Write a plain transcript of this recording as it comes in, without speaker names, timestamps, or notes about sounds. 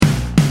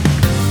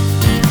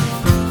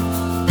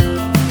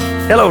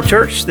Hello,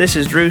 church. This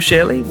is Drew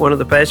Shelley, one of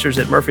the pastors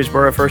at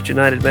Murfreesboro First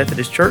United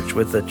Methodist Church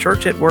with the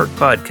Church at Work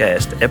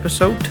podcast,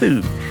 episode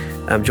 2.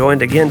 I'm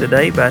joined again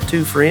today by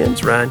two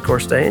friends, Ryan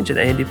Corstange and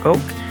Andy Polk,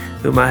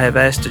 whom I have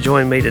asked to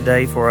join me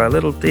today for a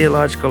little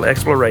theological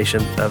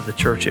exploration of the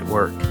Church at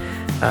Work.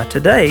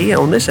 Today,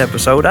 on this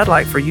episode, I'd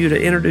like for you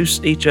to introduce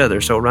each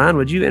other. So, Ryan,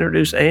 would you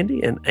introduce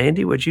Andy? And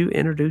Andy, would you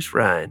introduce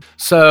Ryan?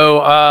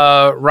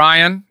 So,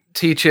 Ryan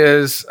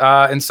teaches,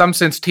 in some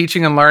sense,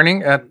 teaching and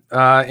learning at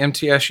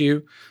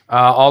MTSU.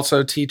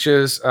 Also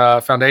teaches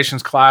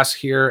foundations class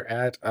here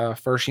at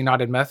First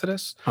United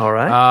Methodist. All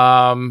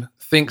right.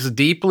 Thinks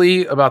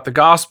deeply about the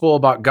gospel,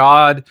 about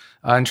God,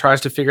 and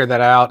tries to figure that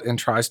out and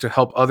tries to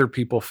help other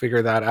people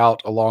figure that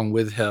out along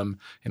with him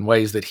in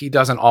ways that he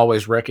doesn't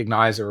always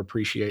recognize or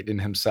appreciate in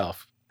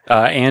himself.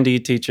 Andy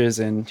teaches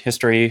in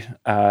history,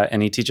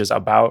 and he teaches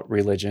about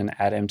religion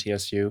at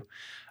MTSU.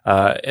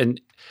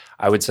 And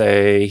I would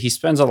say he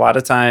spends a lot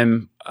of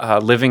time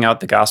living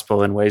out the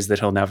gospel in ways that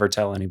he'll never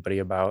tell anybody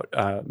about.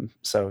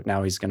 So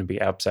now he's going to be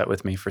upset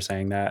with me for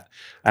saying that.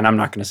 And I'm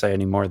not going to say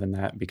any more than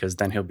that because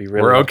then he'll be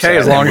really We're okay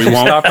upset. as long as we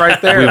stop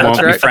right there. We That's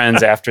won't right. be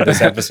friends after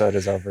this episode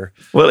is over.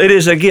 Well, it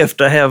is a gift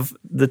to have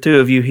the two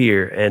of you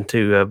here and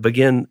to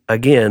begin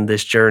again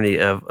this journey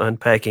of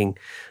unpacking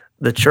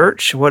the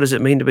church. What does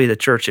it mean to be the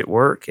church at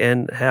work,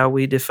 and how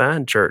we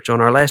define church?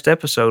 On our last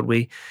episode,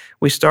 we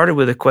started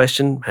with a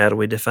question: how do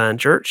we define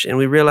church? And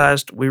we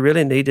realized we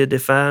really need to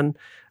define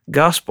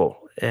gospel.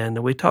 And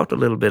we talked a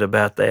little bit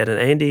about that. And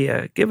Andy,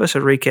 give us a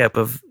recap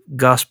of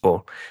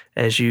gospel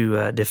as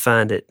you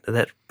defined it,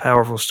 that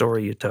powerful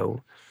story you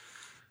told.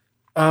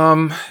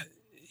 That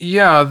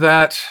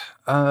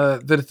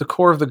at the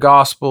core of the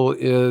gospel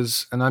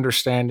is an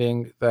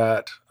understanding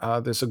that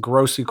there's a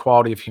gross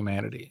equality of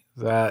humanity,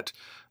 that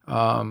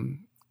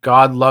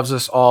God loves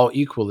us all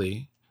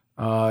equally.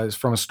 It's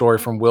from a story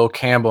from Will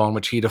Campbell in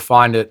which he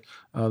defined it.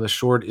 The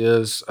short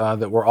is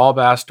that we're all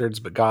bastards,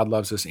 but God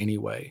loves us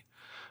anyway.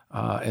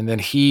 And then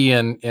he,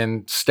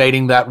 in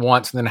stating that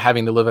once and then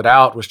having to live it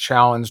out, was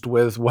challenged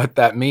with what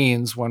that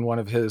means when one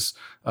of his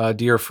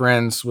dear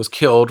friends was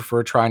killed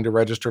for trying to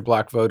register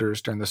black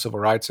voters during the Civil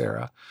Rights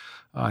era.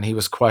 And he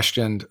was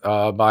questioned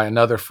by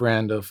another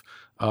friend of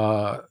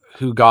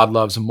who God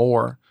loves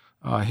more,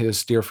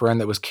 his dear friend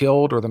that was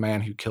killed or the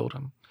man who killed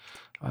him.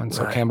 And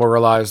so Right. Campbell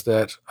realized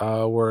that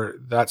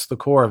that's the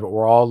core of it.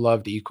 We're all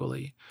loved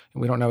equally.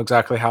 And we don't know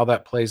exactly how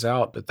that plays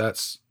out, but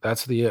that's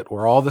it.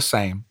 We're all the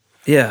same.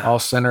 Yeah. All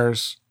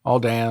sinners, all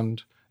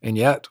damned, and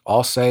yet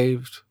all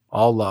saved,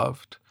 all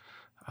loved.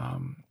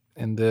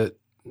 And the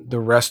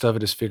rest of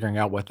it is figuring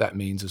out what that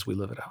means as we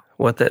live it out.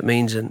 What that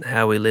means and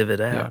how we live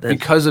it out. Yeah, And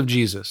because of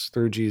Jesus,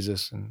 through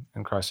Jesus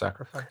and Christ's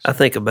sacrifice. I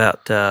think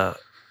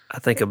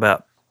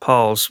about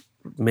Paul's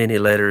many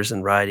letters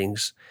and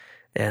writings,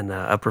 and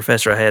a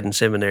professor I had in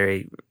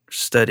seminary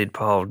studied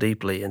Paul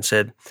deeply and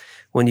said,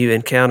 when you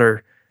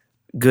encounter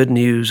good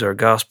news or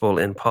gospel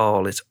in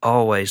Paul, it's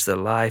always the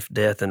life,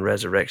 death, and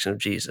resurrection of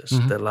Jesus.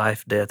 Mm-hmm. The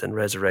life, death, and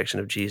resurrection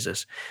of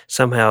Jesus.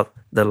 Somehow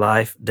the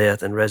life,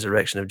 death, and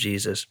resurrection of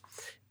Jesus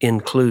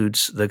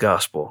includes the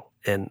gospel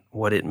and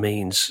what it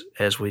means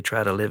as we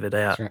try to live it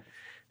out. Right.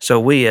 So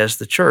we as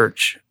the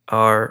church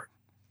are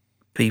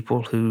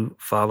people who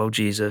follow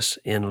Jesus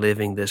in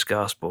living this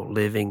gospel,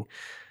 living,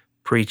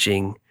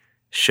 preaching,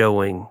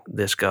 showing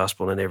this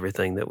gospel in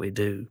everything that we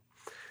do.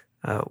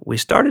 We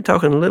started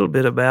talking a little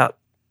bit about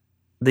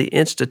the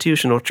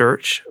institutional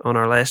church on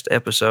our last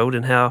episode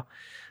and how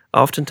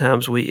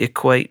oftentimes we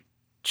equate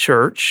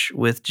church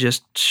with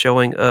just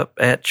showing up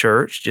at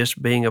church,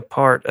 just being a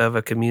part of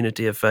a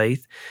community of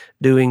faith,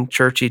 doing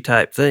churchy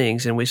type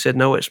things. And we said,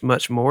 no, it's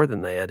much more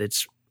than that.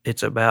 It's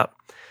about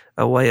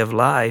a way of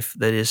life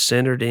that is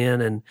centered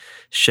in and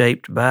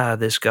shaped by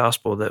this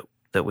gospel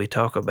that we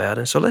talk about.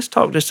 And so let's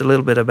talk just a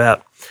little bit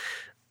about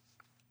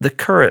the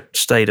current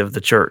state of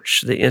the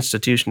church, the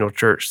institutional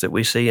church that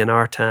we see in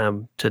our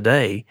time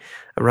today.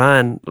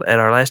 Ryan, at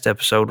our last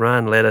episode,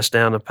 Ryan led us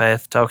down a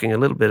path talking a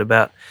little bit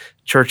about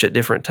church at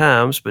different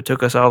times, but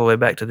took us all the way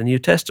back to the New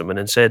Testament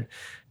and said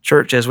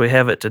church as we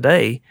have it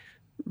today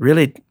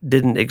really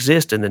didn't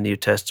exist in the New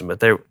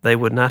Testament. They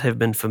would not have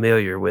been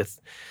familiar with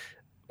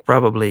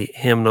probably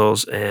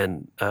hymnals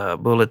and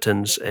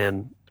bulletins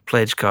and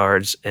pledge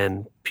cards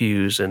and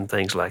pews and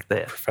things like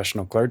that.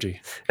 Professional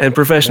clergy. And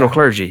professional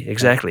clergy,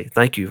 exactly.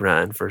 Thank you,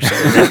 Ryan, for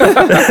saying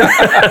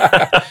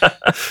that.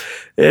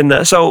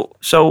 And so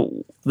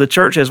the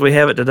church as we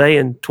have it today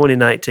in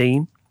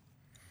 2019,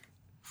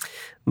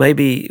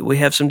 maybe we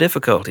have some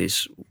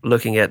difficulties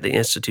looking at the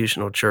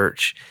institutional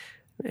church,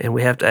 and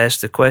we have to ask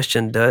the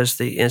question, does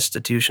the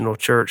institutional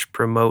church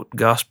promote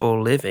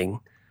gospel living,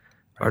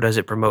 or does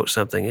it promote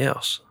something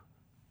else?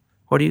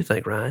 What do you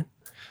think, Ryan?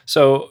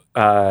 So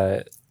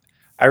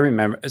I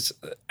remember,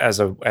 as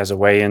a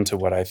way into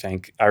what I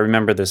think, I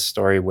remember this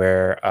story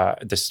where,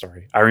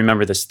 I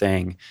remember this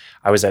thing.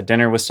 I was at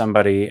dinner with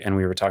somebody and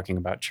we were talking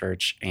about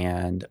church,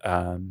 and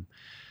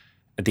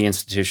the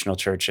institutional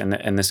church,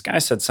 and this guy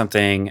said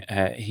something.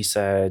 He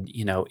said,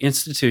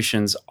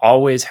 institutions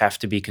always have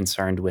to be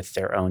concerned with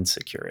their own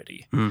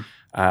security,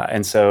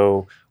 and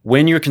so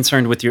when you're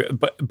concerned with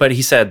but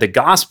he said the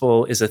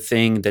gospel is a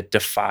thing that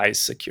defies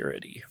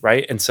security,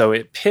 right? And so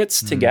it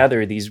pits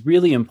together these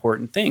really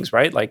important things,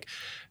 right? Like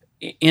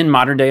in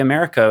modern day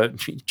America,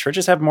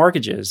 churches have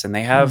mortgages and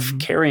they have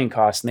carrying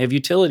costs and they have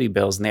utility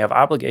bills and they have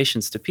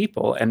obligations to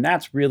people, and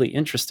that's really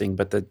interesting.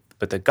 But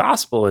the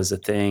gospel is a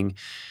thing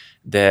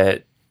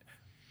that,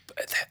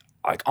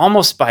 like,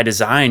 almost by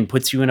design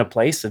puts you in a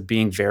place of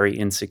being very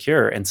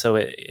insecure, and so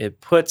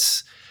it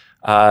puts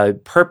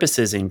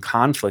purposes in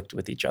conflict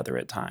with each other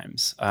at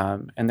times.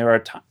 And there are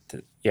times,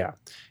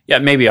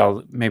 maybe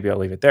I'll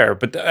leave it there.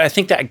 But I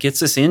think that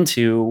gets us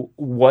into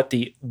what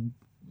the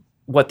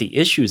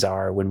issues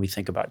are when we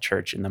think about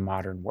church in the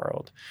modern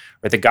world.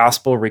 Right? The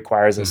gospel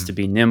requires us to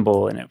be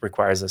nimble, and it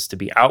requires us to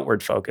be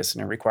outward focused,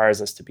 and it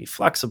requires us to be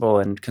flexible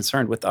and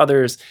concerned with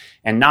others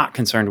and not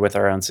concerned with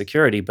our own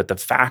security. But the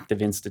fact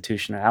of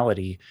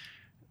institutionality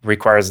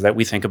requires that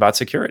we think about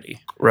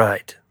security.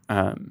 Right.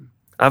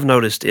 I've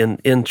noticed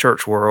in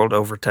church world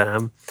over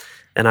time,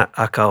 and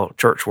I call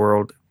church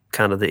world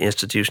kind of the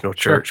institutional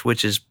church,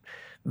 which is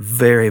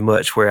very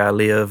much where I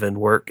live and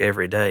work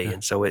every day.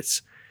 And so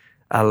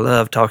I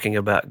love talking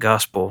about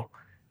gospel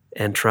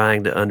and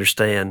trying to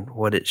understand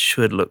what it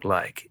should look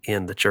like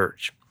in the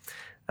church.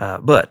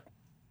 But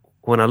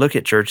when I look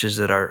at churches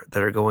that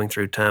are going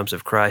through times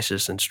of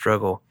crisis and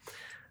struggle,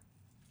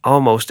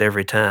 almost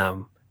every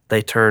time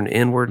they turn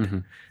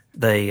inward.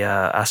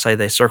 I say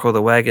they circle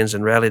the wagons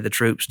and rally the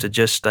troops to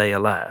just stay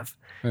alive.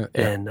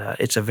 And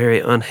it's a very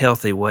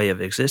unhealthy way of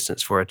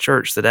existence for a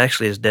church that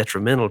actually is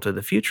detrimental to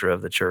the future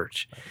of the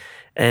church.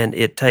 And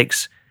it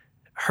takes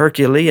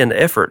Herculean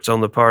efforts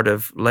on the part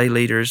of lay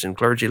leaders and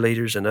clergy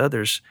leaders and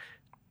others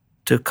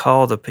to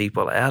call the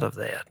people out of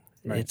that.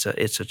 Right.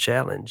 It's a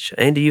challenge.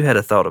 Andy, you had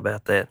a thought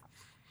about that,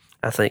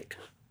 I think.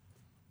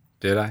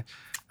 Did I?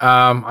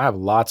 I have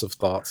lots of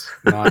thoughts.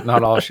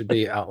 Not all should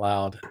be out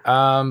loud.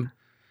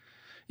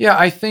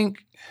 I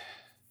think,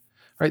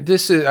 right,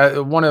 this is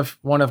one of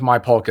my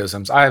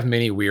polkisms. I have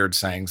many weird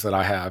sayings that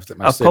I have that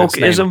my students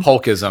name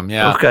polkism.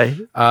 Yeah. Okay.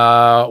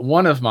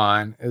 One of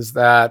mine is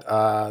that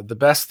the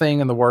best thing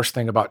and the worst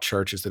thing about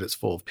church is that it's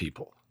full of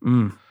people.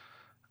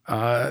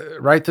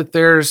 Right? That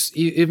there's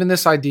even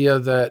this idea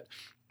that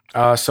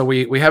so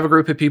we have a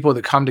group of people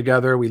that come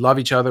together. We love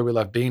each other. We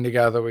love being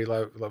together. We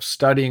love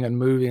studying and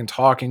moving and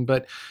talking.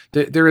 But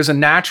there is a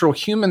natural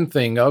human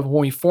thing of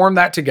when we form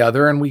that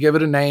together and we give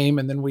it a name,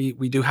 and then we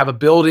do have a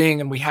building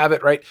and we have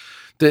it, right?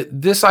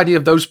 That this idea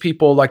of those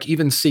people, like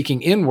even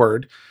seeking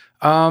inward,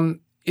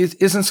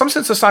 is in some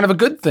sense a sign of a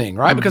good thing,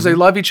 right? Because they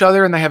love each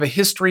other and they have a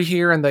history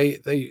here, and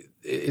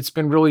it's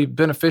been really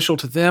beneficial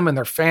to them and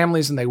their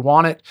families, and they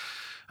want it.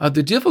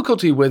 The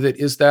difficulty with it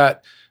is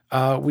that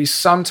we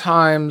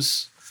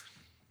sometimes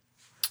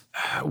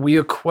we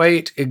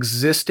equate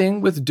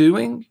existing with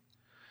doing.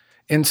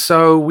 And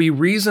so we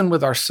reason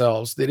with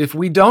ourselves that if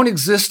we don't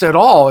exist at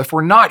all, if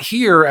we're not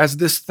here as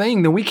this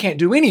thing, then we can't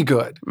do any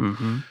good.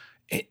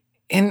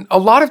 And a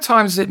lot of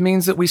times it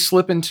means that we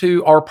slip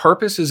into our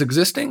purpose is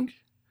existing.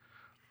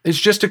 It's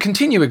just to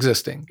continue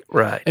existing.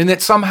 Right. And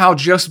that somehow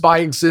just by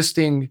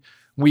existing,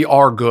 we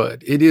are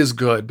good. It is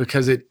good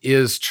because it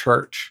is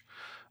church.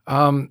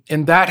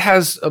 And that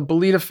has a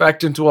bleed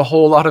effect into a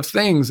whole lot of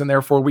things. And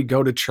therefore we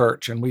go to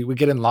church and we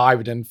get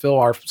enlivened and fill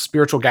our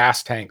spiritual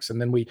gas tanks.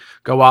 And then we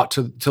go out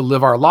to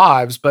live our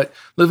lives. But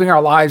living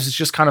our lives is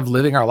just kind of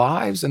living our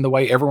lives in the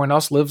way everyone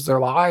else lives their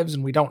lives.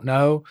 And we don't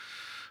know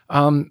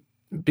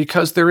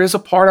because there is a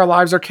part our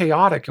lives are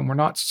chaotic and we're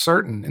not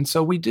certain. And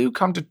so we do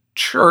come to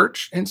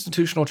church,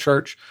 institutional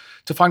church,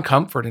 to find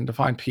comfort and to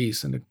find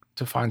peace and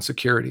to find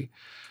security.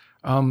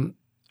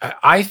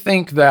 I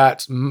think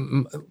that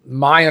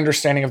my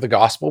understanding of the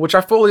gospel, which I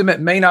fully admit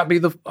may not be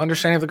the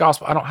understanding of the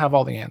gospel, I don't have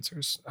all the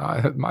answers.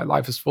 My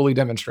life has fully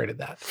demonstrated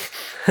that.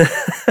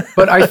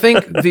 But I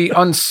think the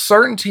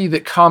uncertainty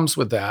that comes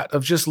with that,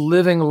 of just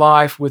living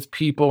life with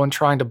people and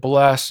trying to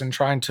bless and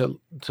trying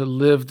to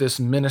live this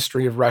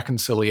ministry of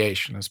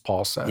reconciliation, as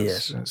Paul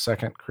says in 2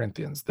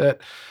 Corinthians, that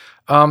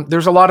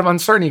there's a lot of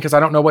uncertainty because I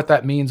don't know what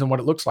that means and what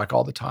it looks like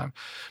all the time.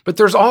 But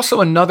there's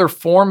also another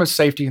form of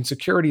safety and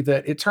security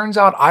that it turns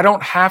out I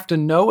don't have to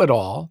know it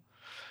all.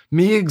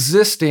 Me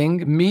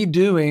existing, me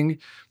doing,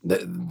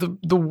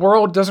 the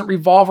world doesn't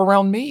revolve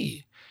around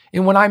me.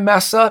 And when I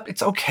mess up,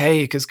 it's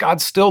okay because God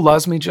still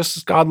loves me just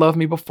as God loved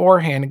me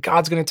beforehand, and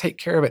God's going to take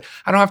care of it.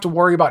 I don't have to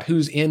worry about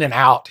who's in and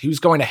out, who's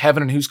going to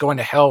heaven and who's going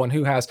to hell and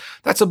who has.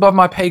 That's above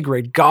my pay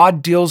grade.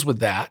 God deals with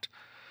that.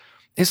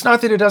 It's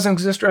not that it doesn't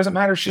exist or doesn't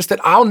matter. It's just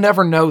that I'll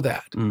never know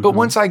that. But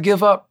once I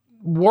give up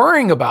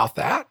worrying about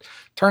that,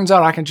 turns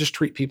out I can just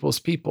treat people as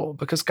people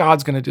because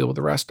God's going to deal with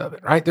the rest of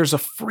it, right? There's a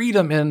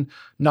freedom in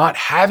not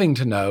having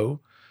to know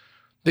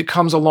that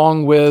comes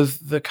along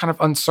with the kind of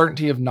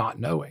uncertainty of not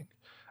knowing.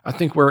 I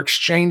think we're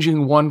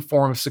exchanging one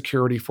form of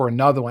security for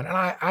another one. And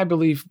I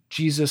believe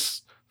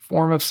Jesus'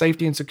 form of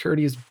safety and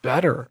security is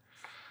better.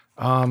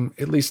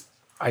 At least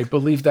I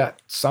believe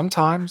that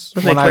sometimes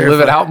Let me when I live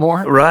it clarify. out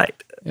more.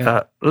 Right.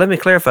 Yeah. Let me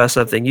clarify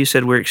something. You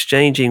said we're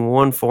exchanging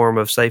one form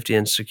of safety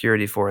and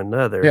security for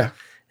another. Yeah.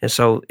 And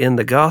so in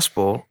the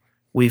gospel,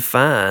 we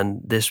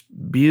find this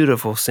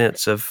beautiful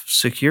sense of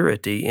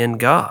security in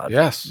God.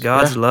 Yes.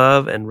 God's Yeah.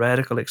 love and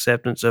radical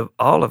acceptance of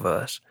all of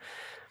us.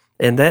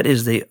 And that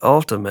is the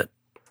ultimate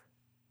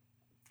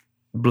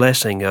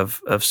blessing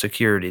of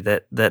security,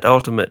 that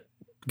ultimate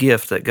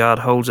gift that God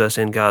holds us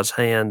in God's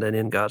hand and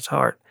in God's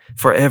heart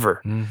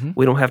forever. Mm-hmm.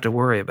 We don't have to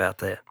worry about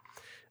that.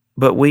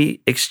 But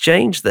we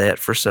exchange that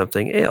for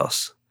something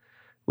else.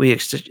 We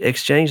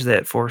exchange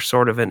that for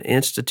sort of an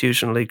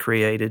institutionally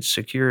created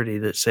security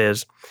that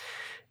says,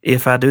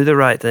 if I do the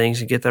right things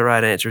and get the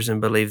right answers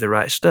and believe the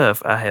right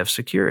stuff, I have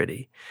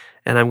security.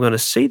 And I'm going to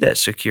see that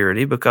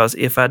security because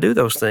if I do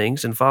those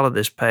things and follow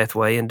this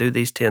pathway and do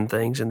these 10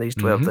 things and these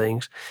 12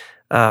 things,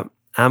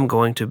 I'm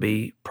going to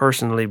be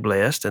personally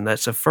blessed. And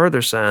that's a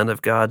further sign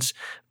of God's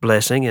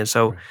blessing. And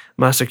so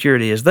my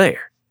security is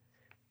there.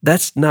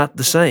 That's not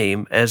the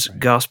same as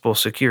gospel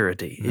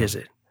security, is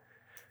it?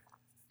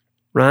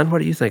 Ryan, what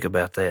do you think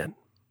about that?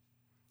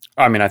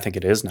 I mean, I think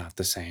it is not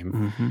the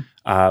same,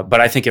 Mm-hmm. but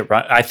I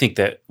think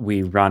that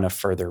we run a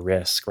further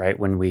risk, right?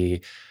 When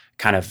we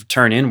kind of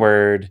turn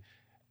inward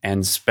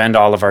and spend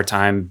all of our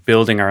time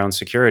building our own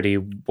security,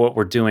 what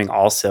we're doing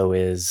also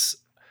is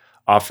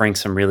offering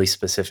some really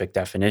specific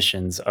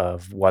definitions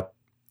of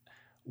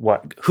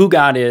who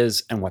God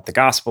is and what the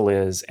gospel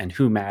is and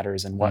who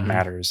matters and what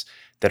matters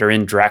that are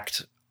in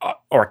direct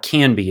or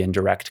can be in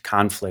direct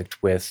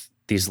conflict with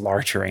these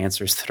larger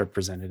answers that are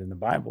presented in the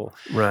Bible.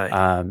 Right.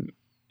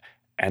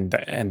 And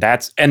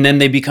then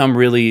they become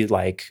really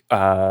like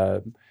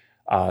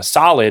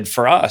solid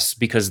for us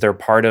because they're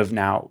part of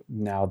now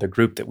the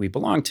group that we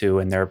belong to,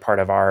 and they're part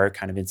of our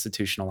kind of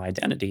institutional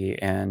identity.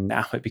 And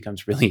now it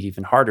becomes really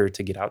even harder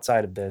to get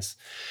outside of this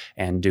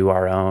and do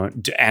our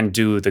own and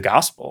do the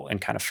gospel and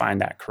kind of find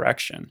that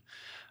correction.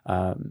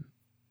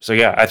 So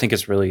yeah, I think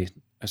it's really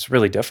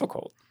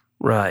difficult.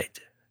 Right.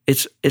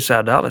 It's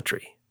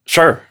idolatry.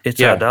 Sure. It's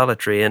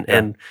idolatry.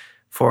 And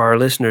for our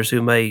listeners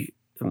who may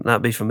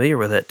not be familiar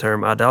with that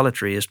term,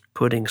 idolatry is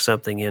putting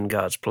something in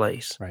God's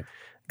place. Right.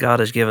 God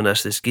has given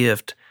us this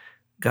gift.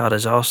 God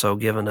has also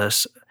given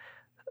us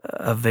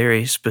a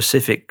very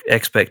specific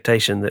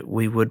expectation that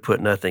we would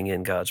put nothing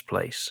in God's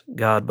place.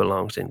 God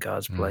belongs in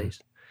God's place.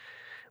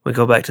 We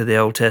go back to the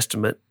Old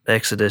Testament,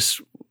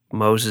 Exodus,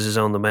 Moses is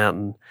on the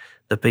mountain,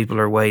 the people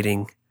are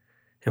waiting,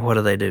 and what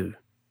do?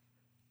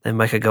 They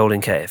make a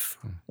golden calf.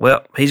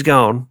 Well, he's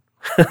gone.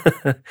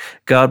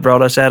 God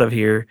brought us out of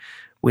here.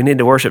 We need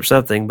to worship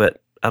something,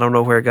 but I don't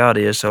know where God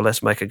is, so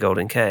let's make a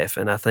golden calf.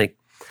 And I think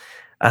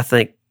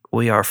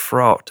we are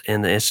fraught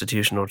in the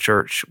institutional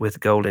church with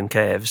golden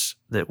calves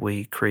that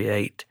we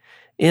create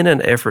in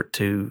an effort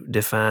to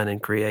define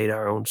and create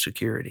our own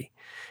security.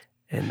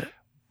 And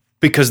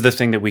because the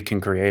thing that we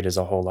can create is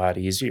a whole lot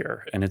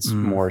easier, and it's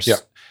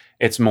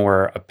it's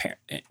more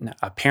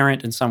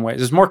apparent in some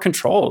ways. It's more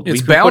controlled.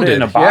 It's we can bounded. Put it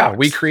in a box. Yeah,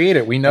 we create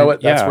it. We know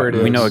it. That's where it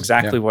is. We know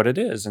exactly what it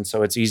is, and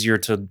so it's easier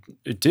to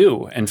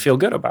do and feel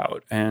good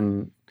about.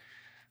 And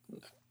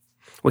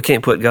we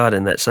can't put God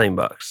in that same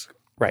box.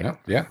 Right. No,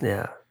 yeah.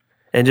 Yeah.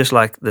 And just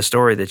like the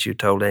story that you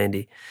told,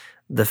 Andy,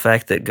 the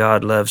fact that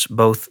God loves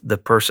both the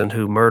person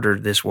who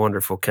murdered this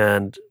wonderful,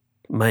 kind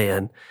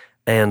man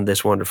and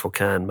this wonderful,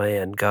 kind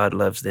man, God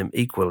loves them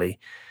equally.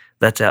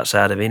 That's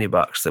outside of any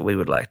box that we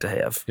would like to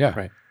have. Yeah.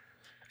 Right.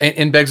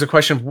 And begs the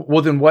question,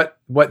 well, then what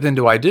then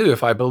do I do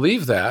if I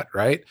believe that,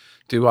 right?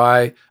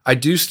 I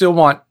do still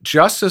want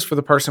justice for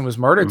the person who was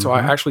murdered, so I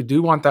actually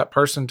do want that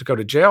person to go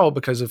to jail,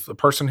 because if the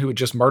person who would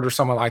just murder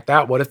someone like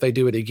that, what if they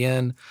do it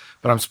again?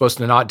 But I'm supposed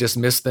to not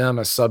dismiss them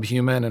as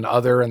subhuman and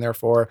other, and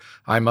therefore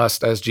I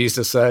must, as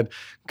Jesus said,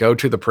 go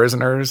to the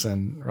prisoners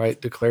and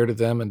declare to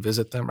them and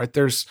visit them. Right?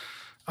 There's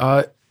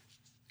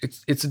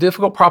it's a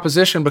difficult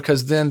proposition,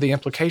 because then the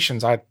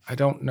implications, I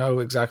don't know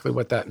exactly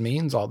what that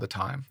means all the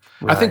time.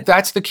 Right. I think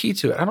that's the key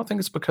to it. I don't think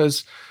it's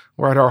because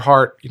we're at our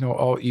heart,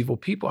 all evil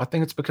people. I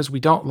think it's because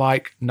we don't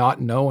like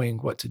not knowing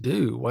what to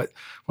do, what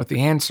the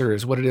answer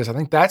is, what it is. I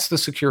think that's the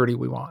security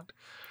we want.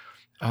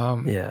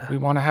 We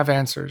want to have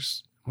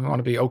answers. We want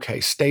to be okay,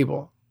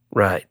 stable.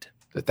 Right.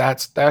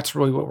 That's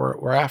really what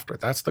we're after.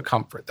 That's the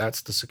comfort.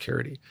 That's the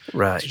security.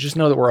 Right. To just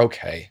know that we're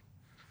okay.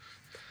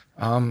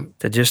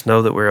 To just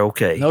know that we're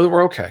okay. Know that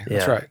we're okay.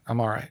 That's Yeah. right. I'm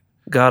all right.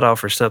 God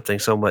offers something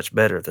so much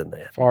better than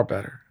that. Far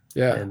better.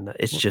 Yeah. And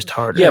it's just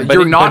harder. Yeah,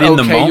 You're not in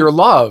the okay. moment- You're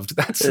loved.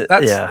 That's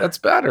Yeah.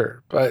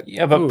 better. But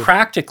ooh.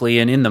 practically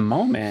and in the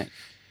moment,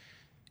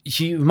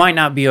 you might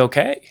not be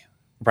okay,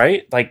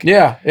 right? Like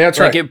that's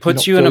right. It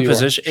puts You you don't in a feel you are.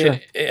 position. Sure.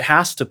 It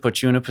has to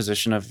put you in a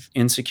position of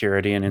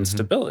insecurity and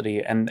instability,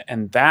 and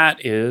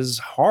that is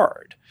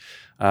hard.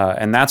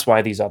 And that's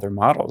why these other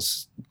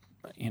models,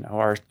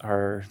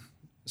 are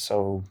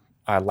so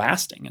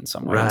lasting in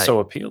some way and Right. so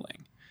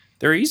appealing.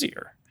 They're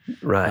easier.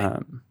 Right.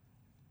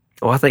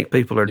 Well, I think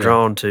people are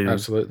drawn to.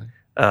 Absolutely.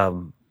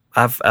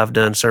 I've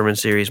done sermon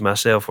series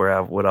myself where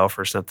I would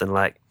offer something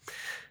like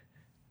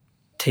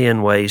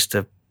 10 ways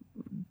to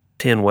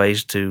 10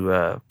 ways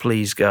to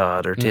please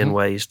God or 10 Mhm.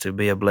 ways to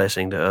be a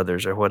blessing to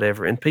others or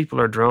whatever. And people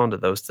are drawn to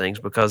those things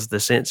because the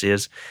sense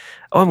is,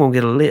 oh, I'm going to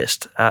get a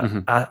list.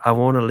 Mhm. I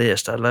want a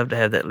list. I'd love to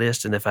have that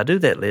list. And if I do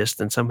that list,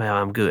 then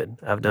somehow I'm good.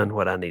 I've done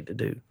what I need to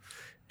do.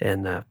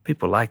 And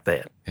people like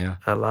that Yeah.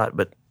 a lot.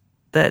 But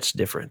that's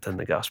different than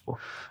the gospel.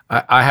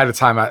 I had a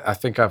time, I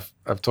think I've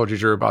told you,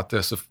 Drew, about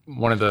this. Of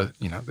one of the,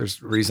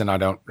 there's a reason I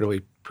don't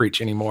really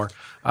preach anymore.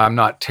 I'm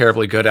not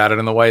terribly good at it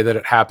in the way that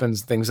it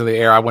happens, things in the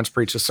air. I once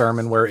preached a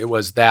sermon where it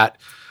was that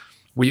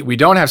we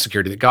don't have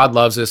security, that God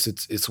loves us,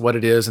 it's what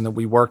it is, and that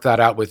we work that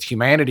out with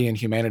humanity, and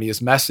humanity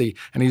is messy.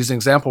 And he used an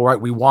example,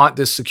 right? We want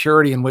this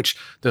security in which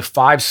the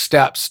 5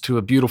 steps to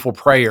a beautiful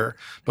prayer.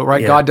 But right,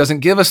 Yeah. God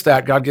doesn't give us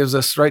that. God gives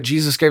us, right?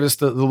 Jesus gave us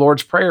the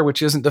Lord's Prayer,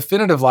 which isn't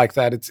definitive like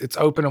that. It's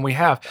open, and we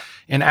have.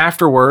 And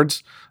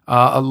afterwards,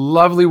 a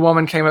lovely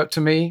woman came up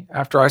to me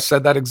after I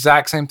said that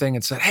exact same thing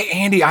and said, "Hey,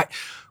 Andy,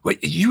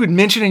 you had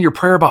mentioned in your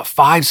prayer about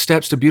 5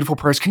 steps to beautiful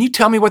prayers. Can you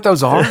tell me what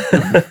those are?"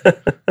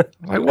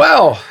 I'm like,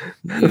 well,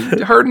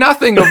 you heard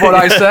nothing of what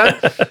I said.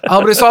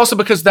 But it's also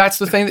because that's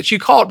the thing that she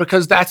called,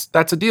 because that's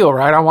a deal,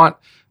 right? I want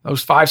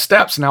those 5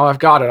 steps. Now I've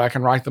got it. I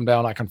can write them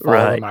down. I can follow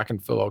Right. them. I can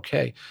feel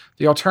okay.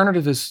 The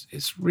alternative is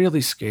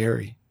really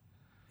scary.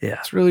 Yeah.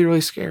 It's really,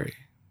 really scary.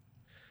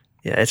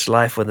 Yeah, it's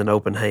life with an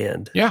open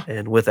hand. Yeah.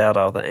 And without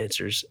all the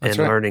answers. That's and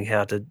right. learning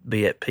how to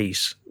be at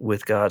peace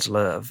with God's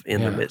love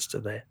in the Yeah. midst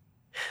of that.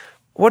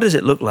 What does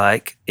it look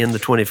like in the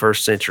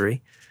 21st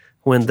century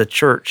when the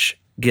church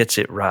gets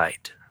it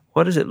right?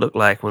 What does it look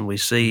like when we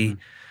see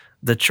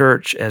the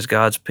church as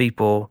God's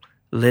people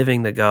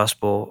living the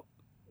gospel,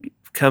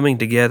 coming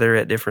together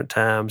at different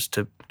times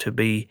to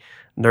be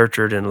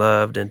nurtured and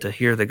loved and to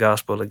hear the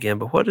gospel again?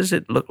 But what does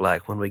it look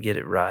like when we get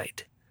it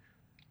right?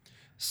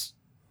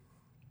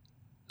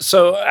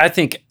 So I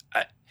think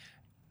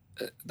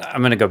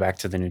I'm going to go back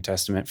to the New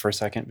Testament for a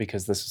second,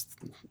 because this is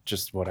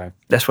just what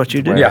That's what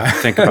you the do. way Yeah. I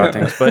think about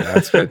things. But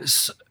That's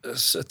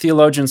good.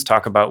 Theologians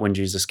talk about when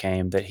Jesus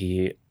came that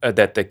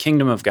that the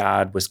kingdom of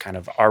God was kind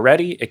of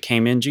already, it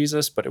came in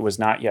Jesus, but it was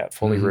not yet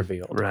fully Mhm.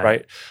 revealed, Right.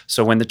 right?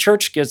 So when the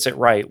church gets it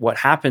right, what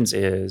happens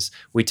is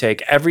we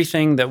take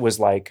everything that was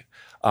like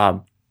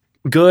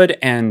good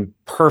and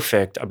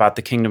perfect about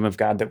the kingdom of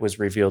God that was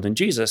revealed in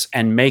Jesus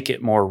and make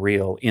it more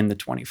real in the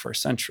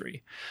 21st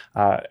century.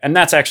 And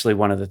that's actually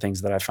one of the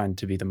things that I find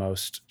to be the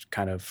most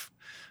kind of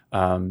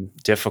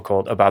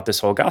difficult about this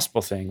whole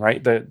gospel thing,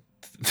 right? The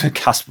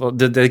gospel,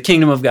 the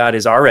kingdom of God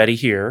is already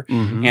here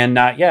Mhm. and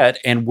not yet,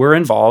 and we're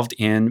involved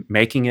in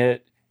making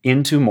it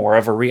into more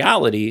of a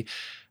reality.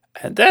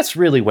 And that's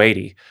really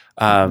weighty.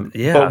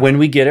 Yeah. But when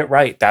we get it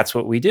right, that's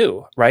what we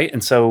do, right?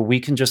 And so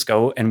we can just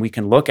go and we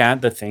can look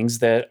at the things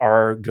that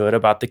are good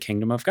about the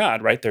kingdom of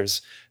God, right?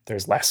 There's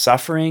less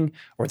suffering,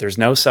 or there's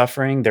no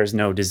suffering, there's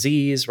no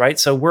disease, right?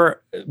 So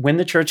when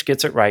the church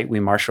gets it right, we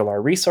marshal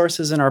our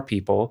resources and our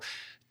people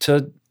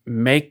to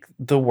make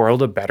the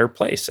world a better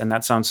place. And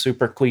that sounds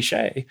super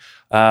cliche,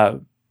 but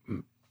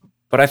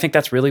I think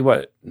that's really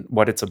what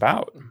it's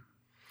about.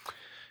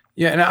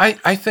 Yeah, and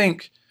I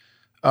think,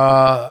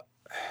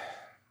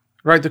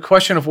 right, the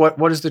question of what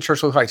does the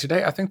church look like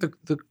today, I think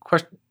the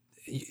question,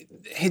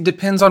 it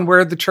depends on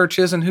where the church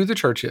is and who the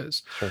church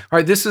is. Sure.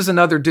 Right, this is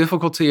another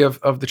difficulty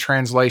of the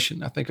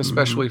translation, I think,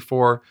 especially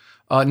for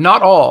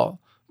not all,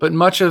 but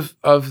much of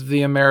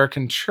the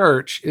American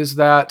church, is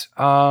that,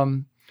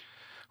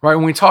 right,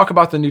 when we talk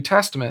about the New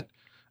Testament,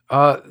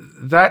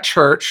 that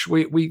church,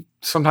 we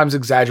sometimes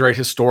exaggerate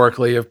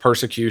historically of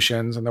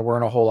persecutions, and there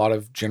weren't a whole lot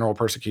of general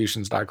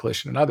persecutions,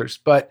 Diocletian and others,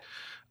 but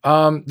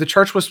the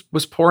church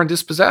was poor and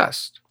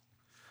dispossessed.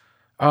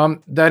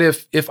 That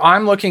if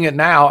I'm looking at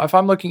now, if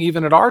I'm looking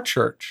even at our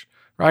church,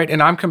 right,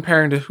 and I'm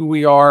comparing to who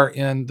we are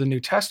in the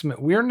New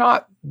Testament, we're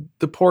not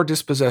the poor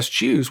dispossessed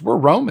Jews, we're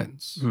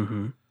Romans.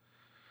 Mhm.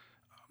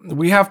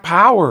 We have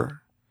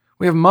power,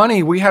 we have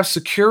money, we have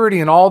security,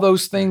 and all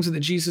those things that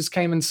Jesus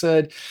came and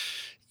said,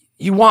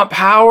 you want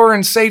power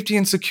and safety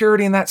and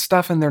security and that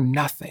stuff, and they're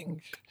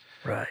nothing.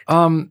 Right.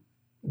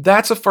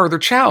 That's a further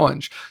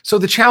challenge. So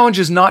the challenge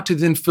is not to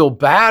then feel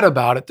bad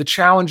about it. The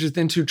challenge is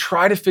then to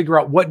try to figure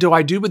out, what do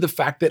I do with the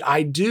fact that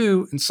I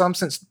do, in some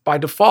sense, by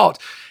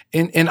default,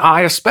 and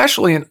I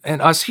especially,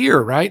 and us here,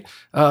 right?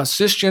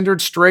 Cisgendered,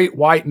 straight,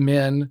 white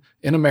men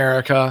in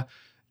America.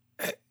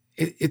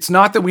 It's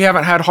not that we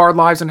haven't had hard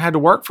lives and had to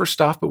work for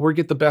stuff, but we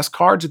get the best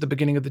cards at the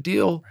beginning of the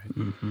deal.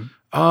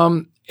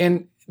 Mhm.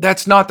 And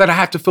that's not that I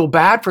have to feel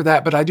bad for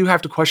that, but I do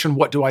have to question,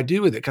 what do I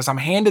do with it? Because I'm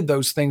handed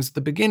those things at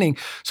the beginning.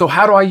 So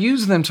how do I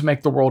use them to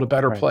make the world a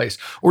better Right. place?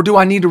 Or do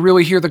I need to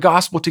really hear the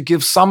gospel to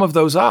give some of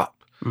those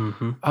up?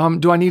 Mhm.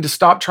 Do I need to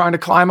stop trying to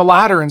climb a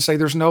ladder and say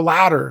there's no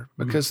ladder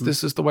because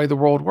this is the way the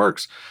world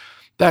works?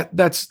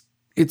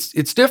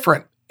 It's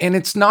different. And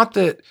it's not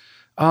that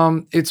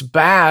it's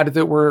bad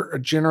that we're a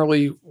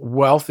generally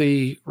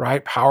wealthy,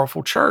 right,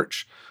 powerful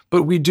church.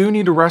 But we do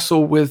need to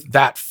wrestle with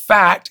that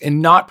fact and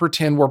not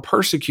pretend we're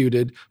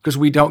persecuted because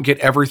we don't get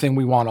everything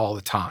we want all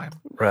the time.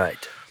 Right.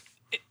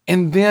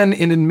 And then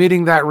in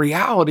admitting that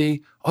reality,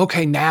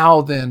 okay,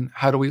 now then,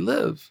 how do we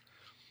live?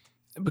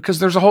 because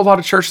there's a whole lot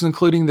of churches,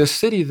 including this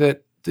city,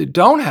 that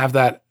don't have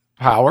that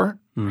power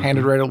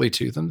handed readily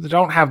to them. They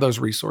don't have those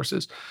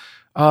resources.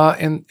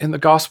 And the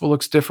gospel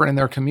looks different in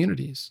their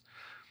communities.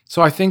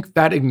 So I think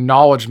that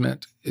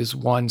acknowledgement is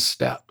one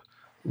step.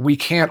 We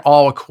can't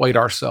all equate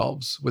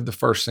ourselves with the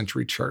first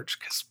century church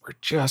because we're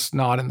just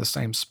not in the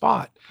same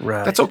spot.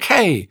 Right. That's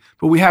okay,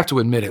 but we have to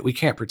admit it. We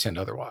can't pretend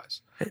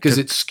otherwise because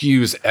it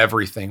skews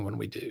everything when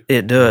we do.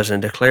 It does.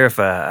 And to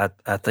clarify,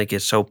 I think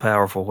it's so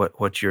powerful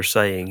what you're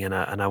saying, and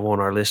I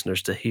want our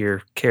listeners to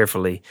hear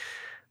carefully.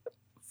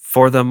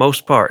 For the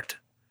most part,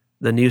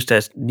 the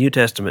New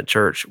Testament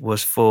church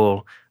was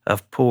full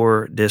of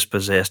poor,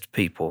 dispossessed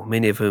people,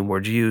 many of whom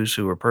were Jews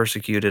who were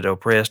persecuted,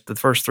 oppressed. The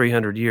first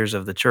 300 years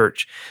of the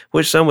church,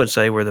 which some would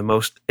say were the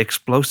most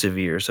explosive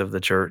years of the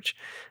church,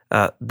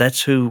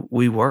 that's who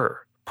we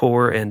were,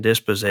 poor and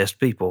dispossessed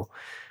people.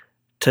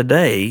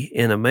 Today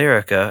in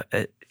America,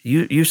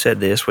 you said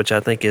this, which I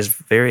think is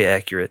very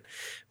accurate,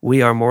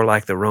 we are more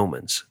like the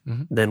Romans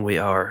than we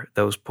are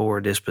those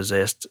poor,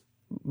 dispossessed,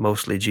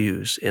 mostly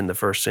Jews in the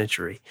first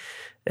century.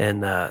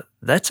 And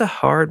that's a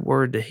hard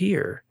word to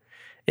hear.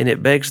 And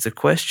it begs the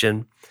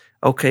question,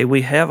 okay,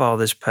 we have all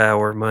this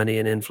power, money,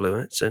 and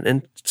influence,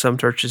 and some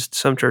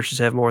churches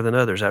have more than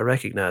others. I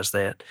recognize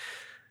that.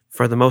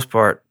 For the most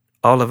part,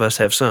 all of us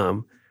have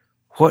some.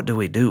 What do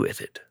we do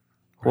with it?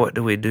 What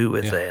do we do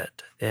with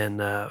that? And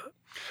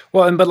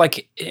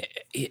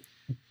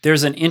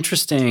there's an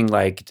interesting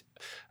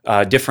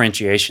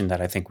differentiation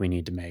that I think we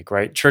need to make,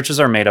 right? Churches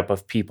are made up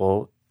of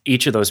people.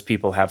 Each of those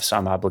people have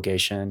some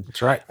obligation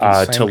That's right.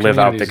 To live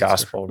out the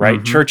gospel, right?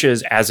 Mm-hmm.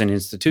 Churches as an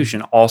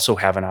institution also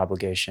have an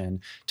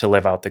obligation to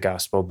live out the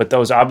gospel, but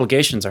those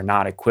obligations are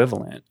not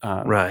equivalent,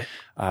 right?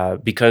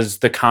 Because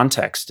the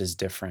context is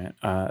different.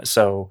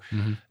 So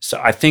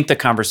I think the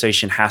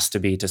conversation has to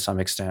be, to some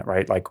extent,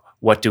 right? Like,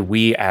 what do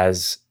we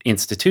as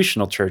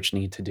institutional church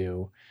need to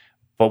do?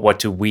 But what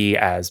do we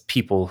as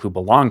people who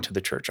belong to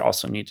the church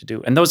also need to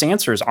do? And those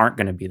answers aren't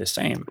going to be the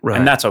same. Right.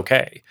 And that's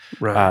okay.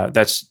 Right.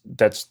 That's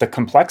the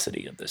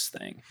complexity of this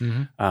thing.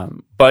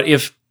 But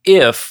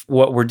if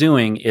what we're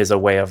doing is a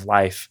way of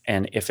life,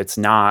 and if it's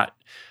not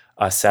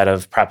a set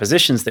of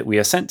propositions that we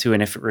assent to,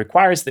 and if it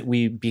requires that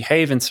we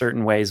behave in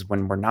certain ways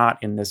when we're not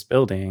in this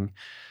building,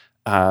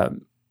 that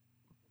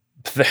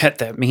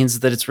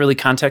means that it's really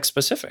context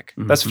specific.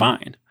 That's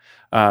fine.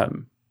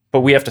 But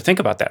we have to think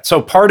about that.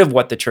 So part of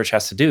what the church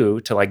has to do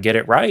to get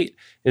it right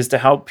is to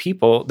help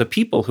the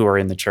people who are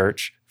in the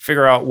church,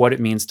 figure out what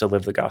it means to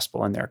live the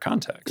gospel in their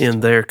context.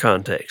 In their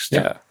context.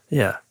 Yeah.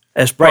 Yeah.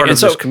 As part of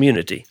this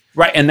community.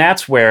 Right. And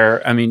that's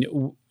where,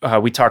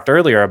 we talked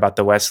earlier about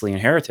the Wesleyan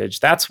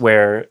heritage. That's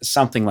where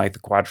something like the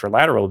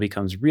quadrilateral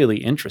becomes really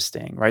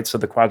interesting, right? So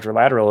the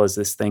quadrilateral is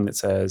this thing that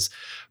says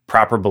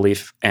proper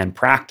belief and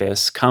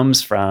practice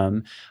comes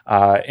from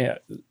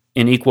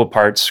in equal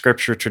parts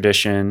scripture,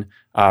 tradition,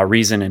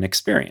 reason, and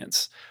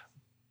experience,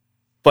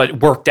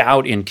 but worked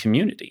out in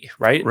community,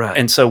 right? Right.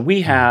 And so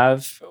we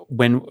have,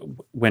 when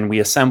we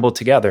assemble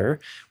together,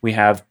 we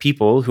have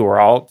people who are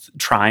all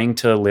trying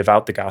to live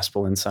out the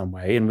gospel in some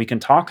way, and we can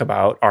talk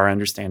about our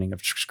understanding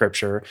of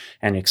scripture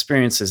and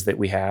experiences that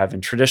we have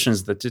and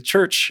traditions that the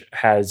church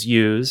has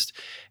used,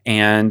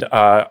 and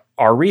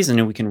our reason,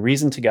 and we can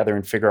reason together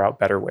and figure out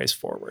better ways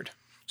forward.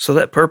 So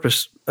that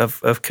purpose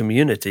of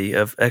community,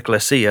 of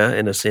ecclesia,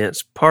 in a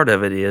sense, part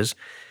of it is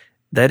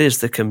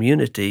the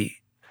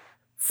community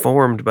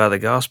formed by the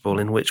gospel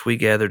in which we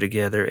gather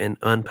together and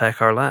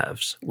unpack our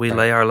lives. We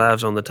lay our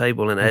lives on the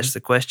table and ask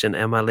the question,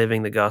 am I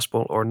living the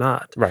gospel or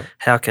not? Right.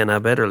 How can I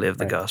better live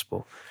the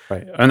gospel?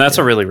 Right. And that's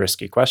a really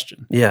risky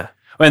question. Yeah.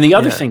 And the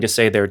other thing to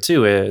say there,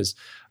 too, is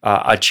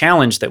a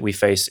challenge that we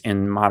face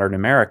in modern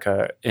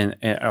America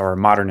or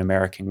modern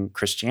American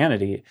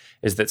Christianity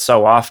is that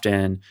so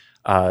often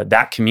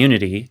that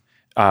community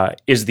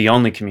is the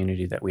only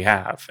community that we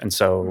have. And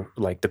so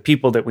the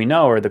people that we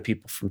know are the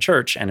people from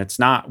church, and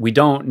we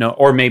don't know,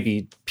 or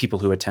maybe people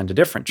who attend a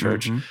different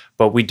church,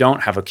 but we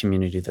don't have a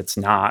community that's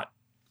not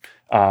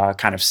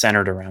kind of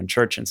centered around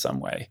church in some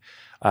way.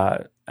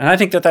 And I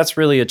think that that's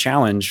really a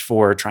challenge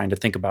for trying to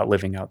think about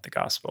living out the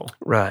gospel.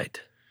 Right.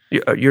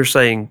 You're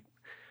saying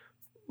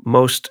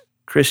most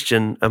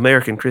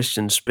American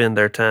Christians spend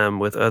their time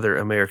with other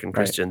American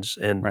Christians,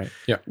 and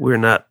we're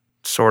not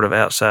sort of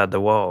outside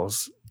the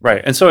walls.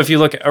 Right. And so if you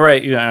look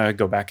at,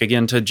 go back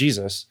again to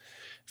Jesus.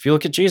 If you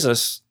look at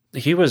Jesus,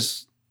 he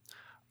was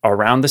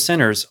around the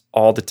sinners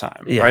all the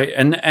time, right?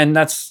 And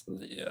it's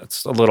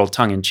a little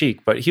tongue in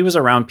cheek, but he was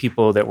around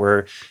people that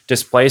were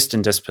displaced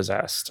and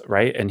dispossessed,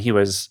 right? And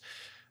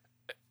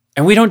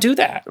we don't do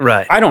that.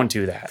 Right. I don't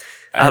do that.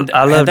 And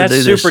I love to do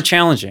this. That's super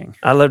challenging.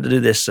 I love to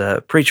do this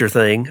preacher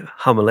thing,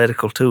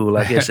 homiletical tool,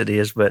 I guess it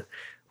is. But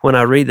when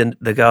I read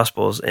the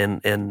Gospels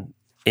and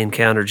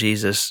encounter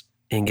Jesus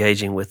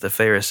engaging with the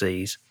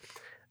Pharisees,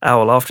 I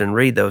will often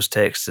read those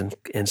texts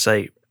and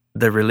say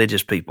the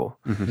religious people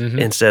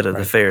instead of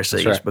the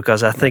Pharisees,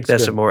 because I think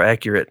that's a more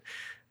accurate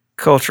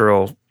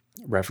cultural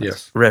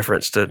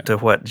reference to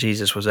what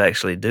Jesus was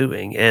actually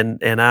doing.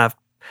 And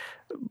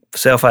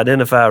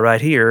self-identify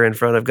right here in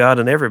front of God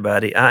and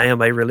everybody, I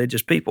am a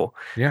religious people.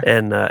 Yeah.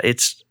 And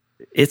it's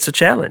a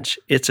challenge.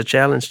 It's a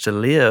challenge to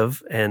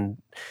live and,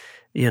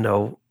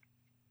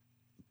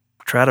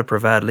 try to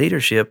provide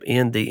leadership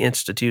in the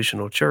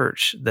institutional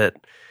church that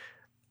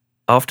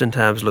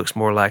oftentimes looks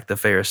more like the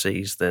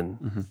Pharisees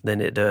than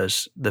it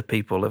does the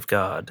people of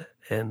God.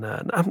 And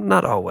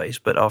not always,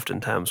 but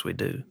oftentimes we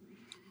do.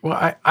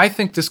 Well, I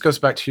think this goes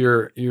back to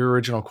your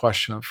original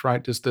question of,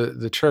 right, does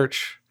the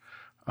church,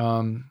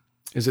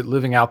 is it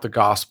living out the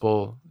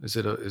gospel? Is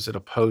it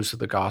opposed to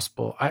the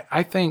gospel?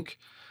 I think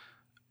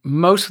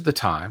most of the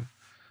time,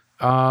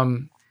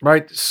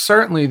 right,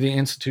 certainly the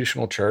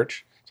institutional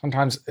church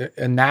sometimes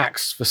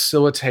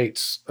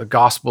facilitates a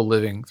gospel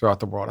living throughout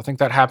the world. I think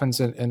that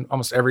happens in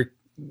almost every,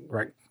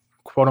 right,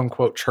 quote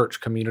unquote church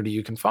community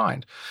you can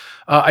find.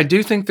 I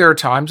do think there are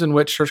times in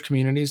which church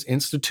communities,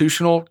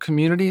 institutional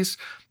communities,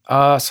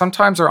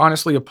 sometimes are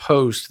honestly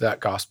opposed to that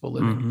gospel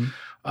living.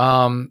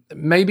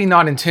 Maybe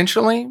not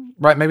intentionally,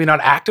 right? Maybe not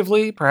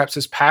actively, perhaps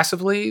as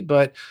passively,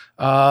 but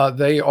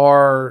they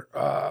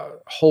are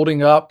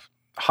holding up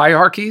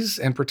hierarchies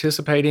and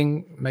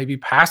participating maybe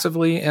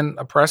passively in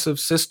oppressive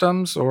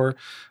systems or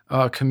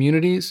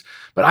communities.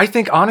 But I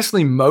think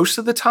honestly, most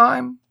of the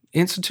time,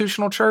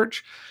 institutional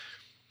church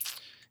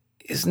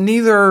is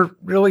neither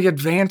really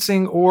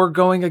advancing or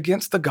going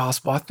against the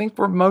gospel. I think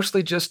we're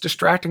mostly just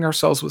distracting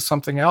ourselves with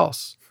something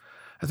else.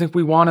 I think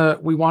we want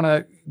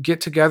to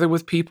get together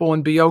with people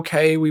and be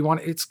okay.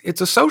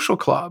 It's a social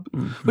club,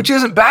 which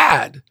isn't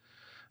bad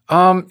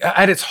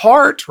at its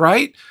heart,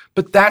 right?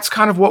 But that's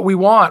kind of what we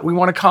want. We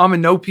want to come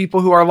and know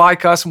people who are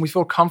like us, and we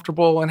feel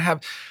comfortable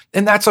and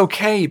that's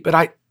okay. But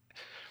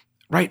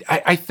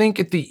I think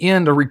at the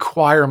end, a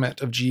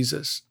requirement of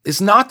Jesus is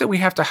not that we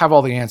have to have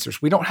all the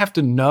answers. We don't have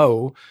to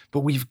know, but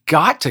we've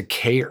got to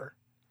care.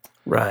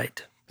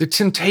 Right. The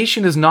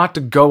temptation is not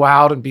to go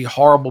out and be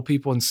horrible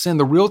people and sin.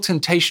 The real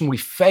temptation we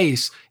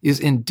face is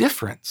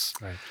indifference.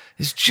 Right.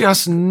 It's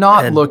just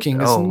not looking,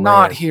 is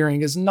not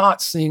hearing, is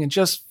not seeing, and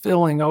just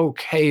feeling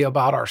okay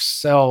about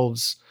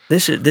ourselves.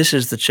 This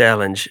is the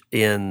challenge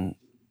in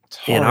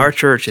our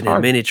church and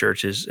in many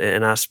churches,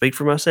 and I speak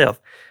for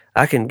myself.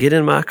 I can get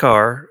in my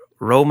car,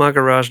 roll my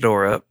garage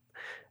door up,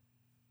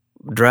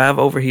 drive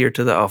over here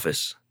to the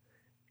office,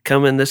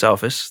 come in this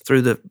office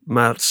through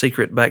my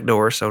secret back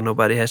door so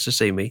nobody has to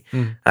see me.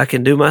 I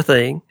can do my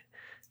thing,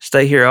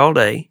 stay here all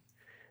day,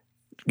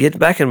 get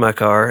back in my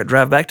car,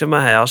 drive back to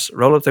my house,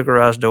 roll up the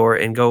garage door,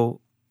 and go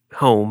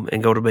home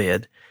and go to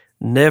bed,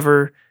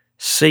 never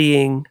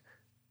seeing,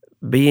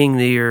 being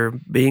near,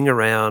 being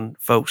around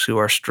folks who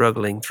are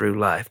struggling through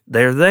life.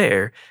 They're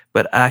there,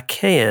 but I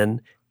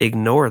can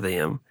ignore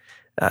them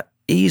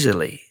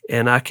easily,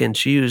 and I can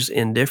choose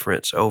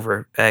indifference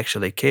over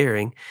actually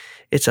caring.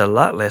 It's a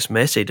lot less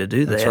messy to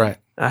do that. That's right.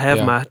 I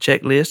have my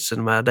checklists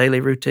and my daily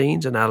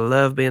routines, and I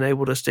love being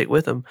able to stick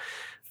with them.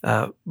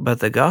 But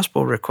the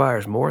gospel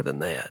requires more than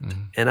that.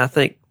 And I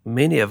think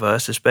many of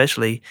us,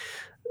 especially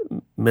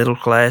middle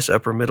class,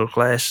 upper middle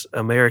class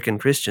American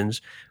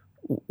Christians,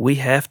 we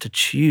have to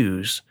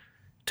choose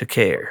to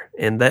care.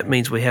 And that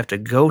means we have to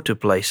go to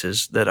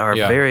places that are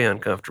very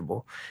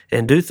uncomfortable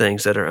and do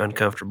things that are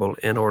uncomfortable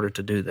in order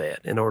to do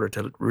that, in order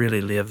to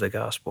really live the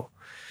gospel.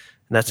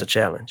 And that's a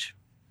challenge.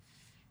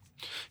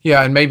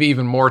 Yeah, and maybe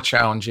even more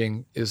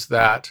challenging is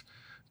that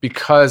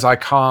because I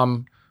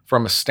come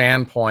from a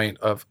standpoint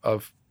of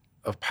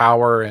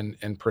power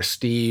and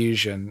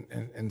prestige and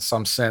in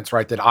some sense,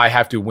 right, that I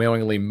have to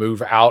willingly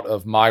move out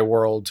of my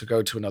world to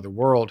go to another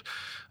world.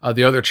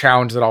 The other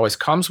challenge that always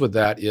comes with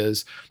that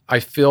is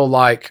I feel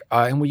like,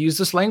 and we use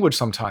this language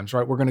sometimes,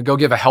 right? We're going to go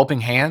give a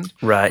helping hand.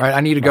 Right.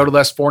 I need to go to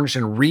less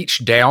fortunate and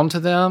reach down to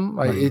them.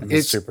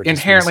 It's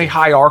inherently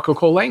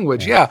hierarchical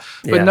language.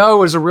 But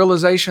no is a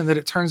realization that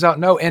it turns out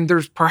no. And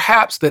there's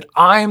perhaps that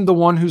I'm the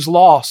one who's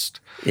lost.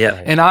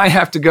 Yeah. And I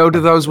have to go to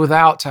those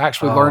without to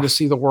actually learn to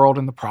see the world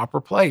in the proper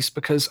place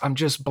because I'm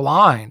just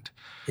blind.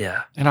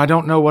 Yeah. And I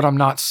don't know what I'm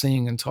not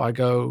seeing until I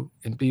go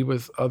and be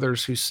with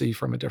others who see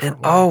from a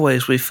different way.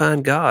 Always we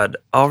find God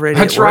already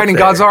That's right, and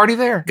God's already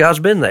there. God's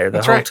been there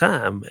the whole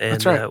time. And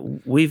That's right.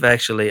 We've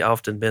actually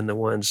often been the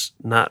ones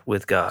not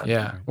with God.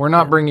 Yeah, we're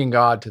not bringing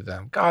God to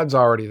them. God's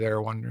already there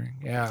wondering.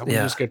 We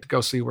just get to go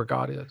see where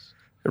God is.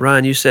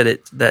 Ryan, you said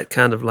it, that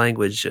kind of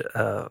language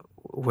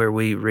where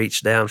we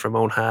reach down from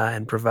on high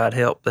and provide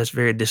help, that's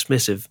very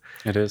dismissive.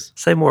 It is.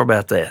 Say more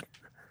about that.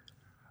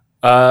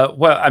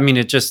 Well, I mean,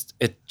 it just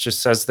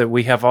says that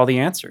we have all the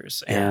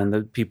answers, and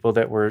the people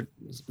that we're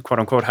quote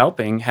unquote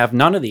helping have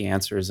none of the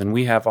answers, and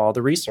we have all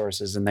the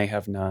resources, and they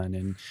have none.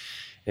 And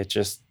it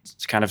just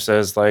kind of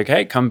says like,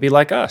 "Hey, come be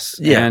like us."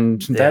 Yeah.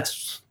 And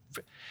that's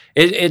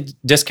it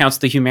discounts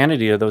the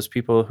humanity of those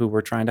people who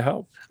we're trying to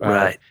help.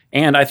 Right.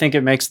 And I think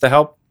it makes the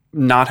help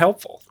not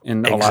helpful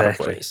in a lot of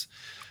ways.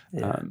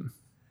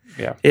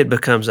 Yeah. It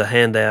becomes a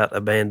handout,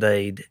 a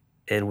Band-Aid,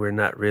 and we're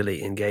not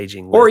really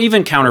engaging with, or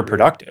even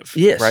counterproductive.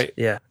 Yes. Right.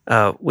 Yeah.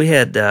 We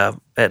had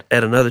at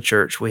another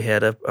church, we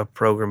had a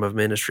program of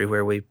ministry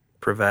where we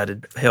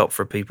provided help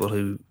for people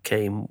who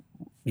came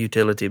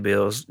utility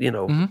bills.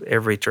 Mhm.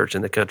 Every church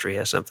in the country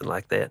has something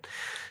like that.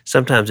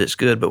 Sometimes it's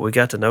good, but we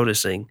got to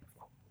noticing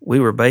we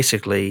were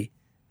basically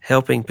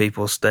helping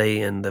people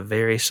stay in the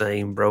very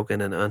same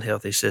broken and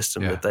unhealthy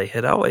system Yeah. that they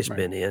had always Right.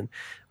 been in.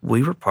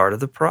 We were part of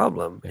the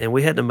problem, Yeah. and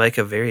we had to make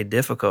a very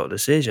difficult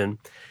decision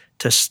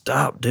to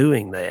stop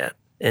doing that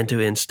and to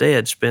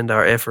instead spend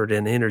our effort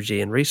and energy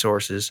and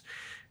resources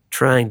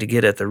trying to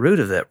get at the root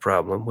of that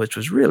problem, which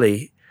was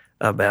really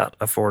about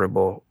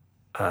affordable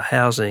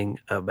housing,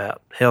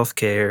 about health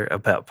care,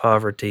 about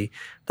poverty.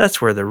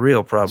 That's where the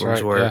real That's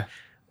problems right. were. Yeah.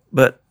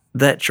 But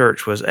that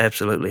church was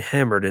absolutely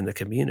hammered in the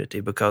community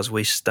because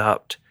we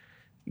stopped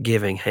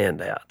giving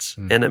handouts.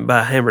 Mm. And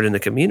by hammered in the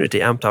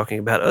community, I'm talking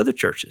about other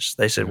churches.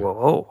 They said, Yeah.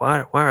 well,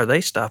 why are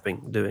they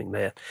stopping doing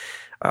that?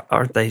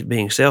 Aren't they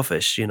being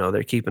selfish?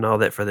 They're keeping all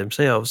that for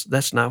themselves.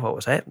 That's not what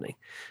was happening.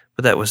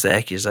 But that was the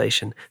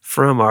accusation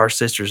from our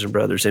sisters and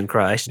brothers in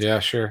Christ, Yeah.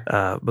 Sure.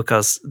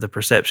 because the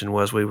perception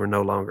was we were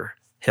no longer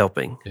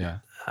helping. Yeah.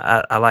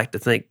 I like to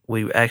think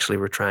we actually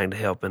were trying to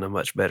help in a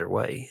much better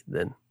way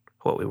than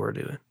what we were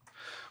doing.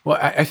 Well,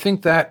 I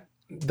think that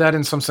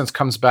in some sense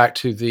comes back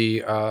to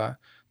the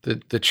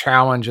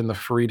challenge and the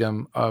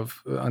freedom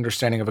of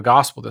understanding of a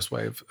gospel this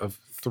way of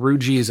through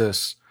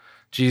Jesus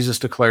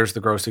declares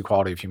the gross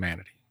equality of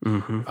humanity.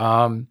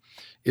 Mm-hmm.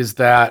 Is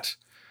that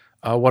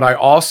what I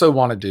also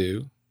want to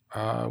do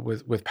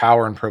with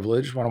power and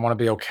privilege? What I want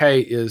to be okay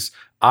is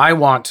I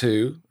want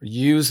to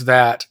use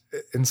that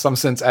in some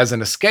sense as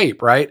an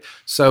escape, right?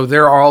 So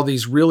there are all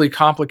these really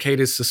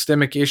complicated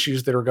systemic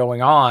issues that are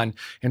going on.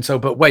 And so,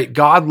 but wait,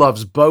 God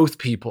loves both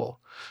people.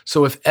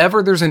 So if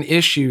ever there's an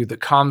issue that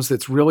comes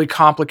that's really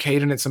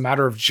complicated and it's a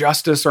matter of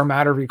justice or a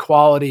matter of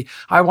equality,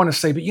 I want to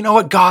say, but you know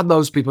what? God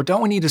loves people.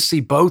 Don't we need to see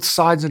both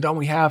sides, and don't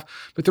we have?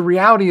 But the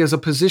reality is a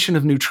position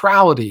of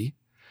neutrality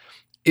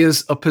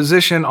is a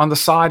position on the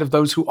side of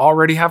those who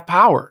already have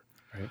power.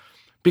 Right.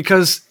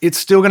 Because it's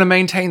still going to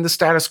maintain the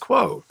status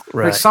quo.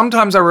 Right. Like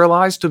sometimes I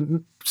realize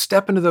to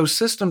step into those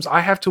systems,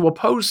 I have to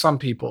oppose some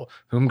people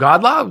whom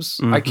God loves.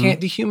 Mm-hmm. I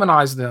can't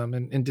dehumanize them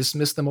and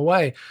dismiss them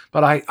away,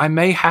 but I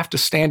may have to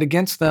stand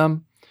against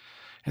them.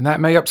 And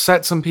that may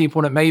upset some people,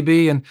 and it may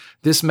be, and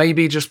this may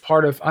be just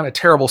part of, I'm a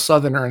terrible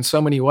Southerner in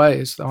so many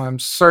ways, though I'm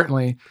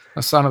certainly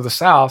a son of the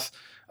South.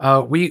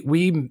 We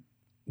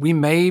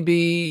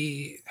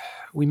maybe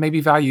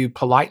value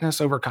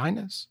politeness over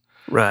kindness.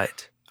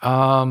 Right.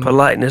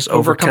 Politeness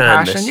over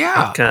compassion, kindness.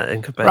 yeah.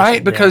 And compassion.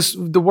 Right? Because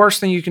the worst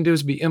thing you can do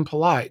is be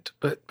impolite.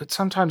 But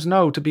sometimes,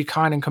 no, to be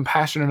kind and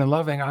compassionate and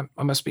loving,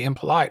 I must be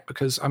impolite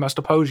because I must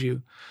oppose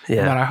you. Yeah.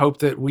 And then I hope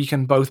that we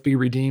can both be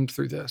redeemed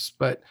through this.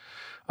 But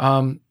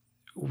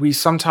we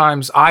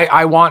sometimes,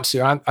 I want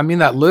to, I mean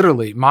that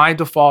literally. My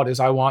default is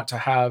I want to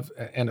have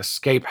an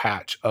escape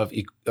hatch of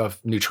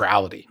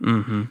neutrality.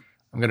 Mm-hmm.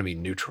 I'm going to be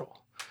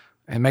neutral.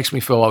 It makes me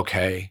feel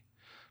okay.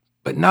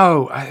 But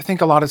no, I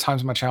think a lot of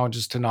times my challenge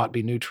is to not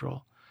be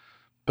neutral,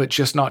 but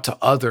just not to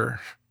other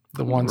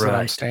the ones that I'm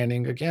Right.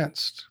 standing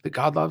against, that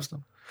God loves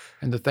them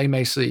and that they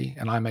may see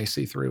and I may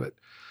see through it.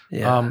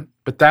 Yeah.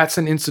 But that's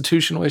an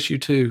institutional issue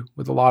too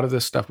with a lot of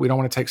this stuff. We don't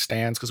want to take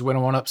stands because we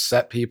don't want to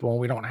upset people, and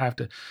we don't have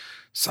to.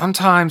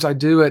 Sometimes I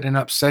do it and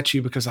upset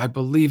you because I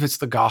believe it's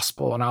the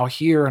gospel, and I'll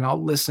hear and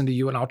I'll listen to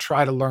you and I'll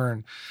try to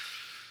learn.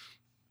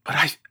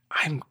 But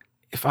I'm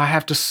if I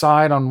have to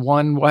side on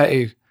one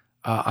way,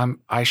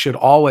 I should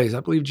always,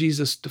 I believe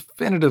Jesus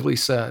definitively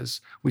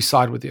says, we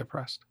side with the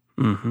oppressed.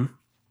 Mm-hmm.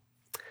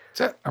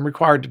 That's it. I'm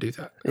required to do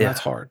that. And Yeah. that's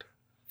hard.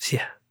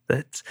 Yeah.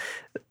 That's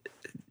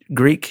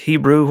Greek,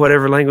 Hebrew,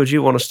 whatever language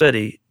you want to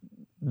study.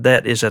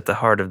 That is at the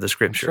heart of the That's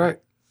Scripture. right.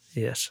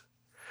 Yes.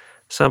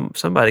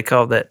 Somebody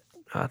called that.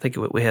 I think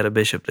we had a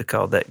bishop that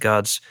called that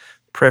God's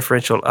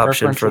preferential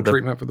option Preferential for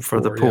treatment for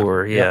the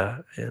poor. Yeah.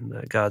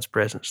 And God's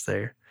presence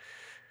there,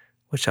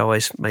 which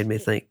always made me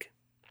think.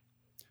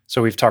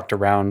 So we've talked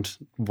around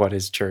what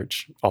is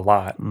church a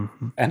lot,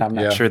 Mm-hmm. and I'm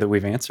not Yeah. sure that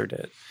we've answered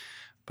it.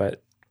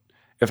 But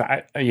if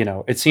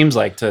it seems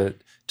like to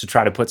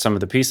try to put some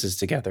of the pieces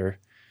together,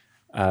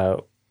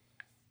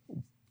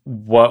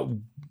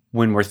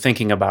 when we're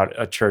thinking about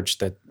a church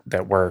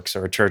that works,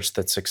 or a church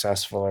that's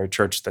successful, or a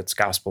church that's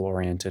gospel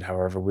oriented,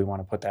 however we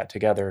want to put that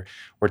together,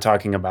 we're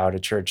talking about a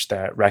church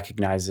that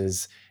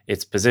recognizes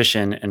its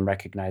position and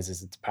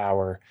recognizes its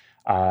power,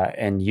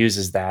 and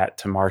uses that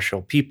to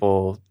marshal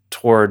people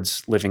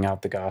towards living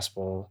out the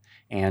gospel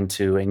and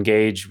to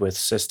engage with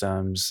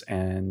systems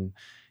and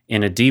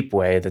in a deep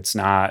way that's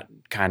not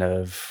kind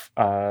of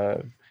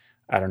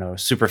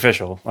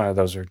superficial.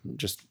 Those are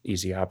just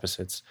easy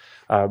opposites.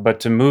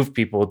 But to move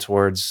people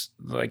towards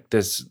like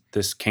this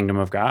kingdom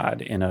of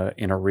God in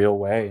a real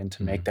way, and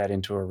to make that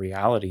into a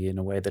reality in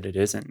a way that it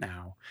isn't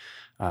now.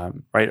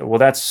 Right. Well,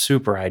 that's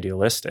super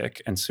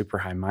idealistic and super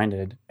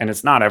high-minded, and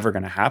it's not ever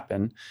going to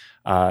happen.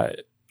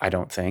 I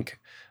don't think,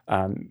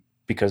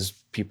 because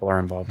people are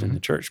involved in the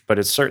church. But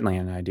it's certainly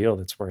an ideal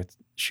that's worth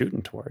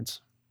shooting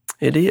towards.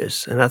 It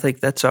is, and I think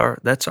that's our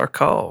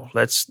call.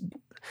 That's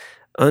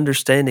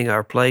understanding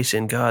our place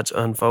in God's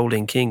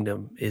unfolding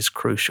kingdom is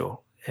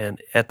crucial.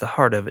 And at the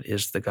heart of it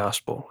is the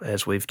gospel,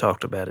 as we've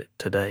talked about it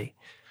today.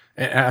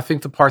 And I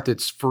think the part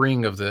that's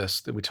freeing of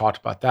this that we talked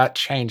about, that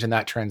change and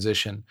that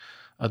transition,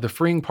 the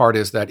freeing part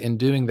is that in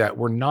doing that,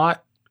 we're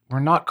not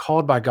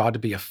called by God to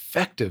be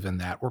effective in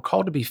that. We're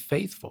called to be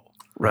faithful.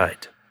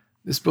 Right.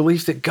 This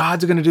belief that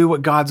God's going to do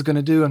what God's going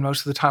to do, and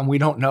most of the time we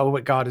don't know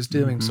what God is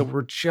doing. So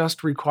we're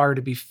just required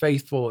to be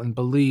faithful and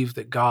believe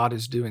that God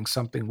is doing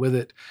something with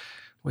it.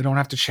 We don't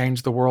have to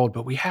change the world,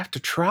 but we have to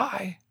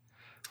try.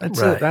 That's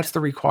Right. it. That's the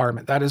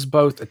requirement. That is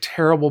both a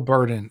terrible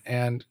burden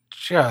and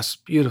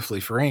just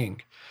beautifully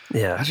freeing.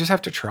 Yeah. I just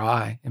have to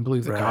try and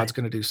believe that Right. God's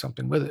going to do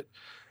something with it.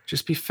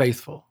 Just be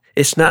faithful.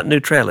 It's not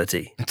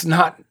neutrality. It's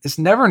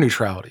never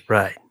neutrality.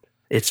 Right.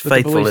 It's But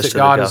the belief faithfulness that to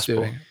God the is gospel.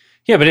 doing.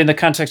 Yeah, but in the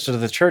context of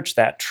the church,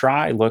 that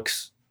try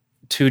looks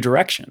two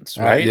directions,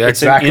 right? Yeah,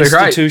 it's exactly an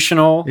right.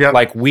 institutional, Yep.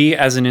 like we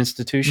as an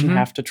institution Mhm.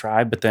 have to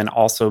try, but then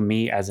also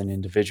me as an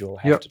individual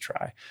have Yep. to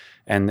try.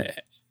 And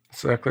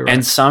Exactly right.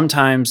 and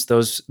sometimes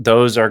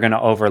those are going to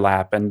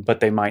overlap, but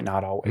they might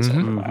not always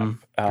Mhm. overlap. Mhm.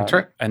 That's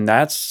right. And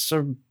that's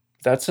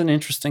an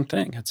interesting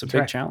thing. It's a That's big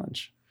right.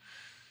 challenge.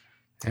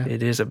 Yeah.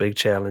 It is a big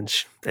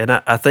challenge. And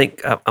I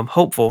think I'm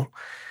hopeful.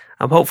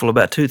 I'm hopeful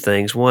about two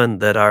things. One,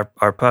 that our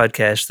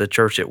podcast, The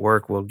Church at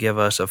Work, will give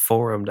us a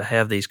forum to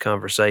have these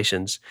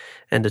conversations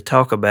and to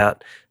talk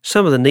about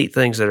some of the neat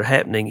things that are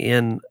happening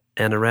in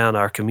and around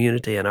our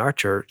community and our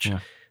church, Yeah.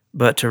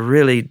 but to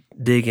really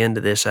dig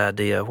into this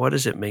idea of what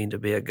does it mean to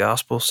be a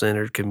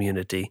gospel-centered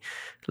community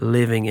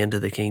living into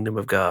the kingdom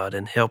of God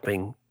and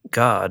helping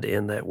God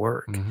in that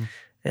work. Mhm.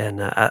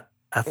 And I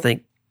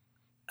think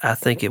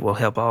it will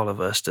help all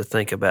of us to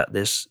think about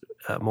this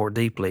more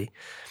deeply.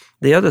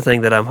 The other thing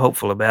that I'm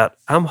hopeful about,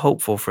 I'm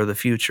hopeful for the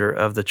future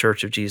of the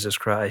Church of Jesus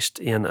Christ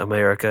in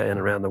America and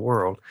around the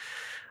world.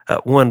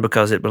 One,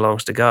 because it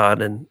belongs to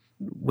God and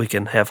we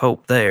can have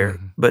hope there.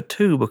 Mhm. But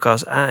two,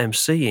 because I am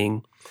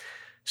seeing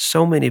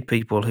so many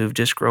people who've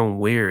just grown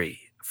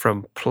weary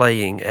from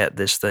playing at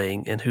this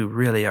thing and who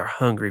really are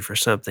hungry for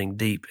something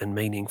deep and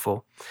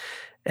meaningful.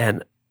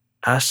 And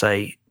I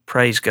say,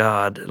 praise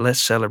God,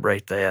 let's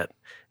celebrate that,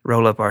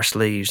 roll up our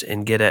sleeves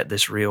and get at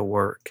this real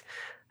work.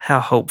 How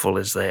hopeful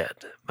is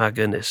that? My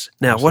goodness.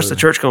 Now, what's the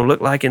Absolutely. church going to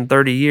look like in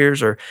 30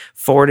 years or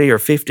 40 or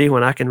 50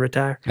 when I can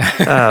retire?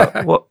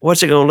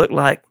 What's it going to look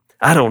like?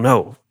 I don't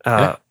know.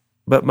 Yeah.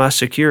 But my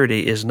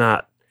security is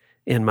not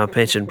in my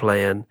pension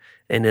plan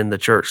and in the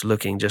church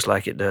looking just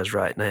like it does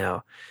right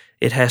now.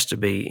 It has to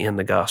be in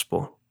the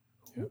gospel,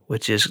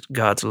 which is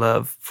God's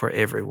love for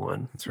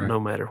everyone, That's right. no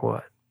matter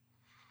what.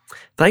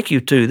 Thank you,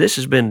 too. This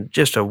has been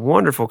just a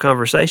wonderful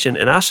conversation,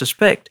 and I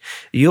suspect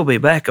you'll be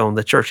back on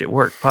the Church at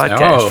Work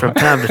podcast Oh. from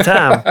time to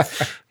time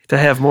to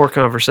have more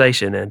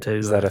conversation and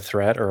Is to that a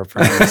threat or a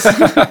promise?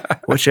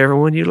 whichever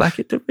one you like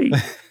it to be.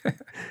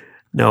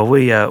 No,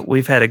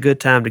 we've had a good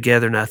time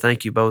together, and I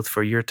thank you both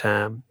for your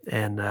time.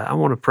 And I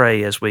want to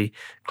pray as we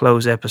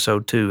close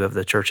episode 2 of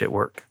the Church at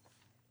Work.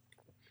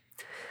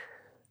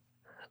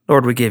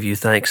 Lord, we give you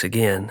thanks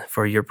again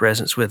for your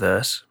presence with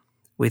us.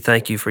 We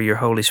thank you for your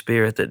Holy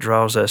Spirit that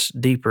draws us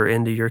deeper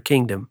into your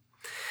kingdom.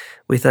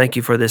 We thank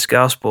you for this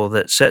gospel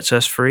that sets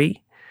us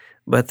free,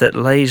 but that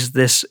lays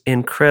this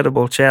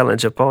incredible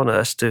challenge upon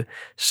us to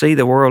see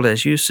the world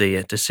as you see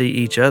it, to see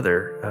each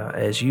other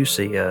as you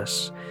see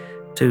us,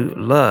 to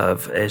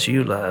love as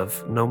you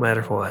love, no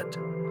matter what.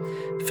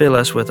 Fill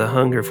us with a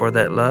hunger for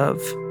that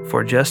love,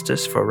 for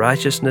justice, for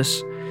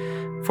righteousness,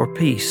 for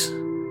peace,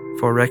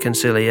 for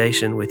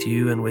reconciliation with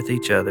you and with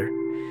each other.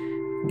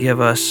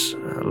 Give us,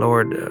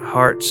 Lord,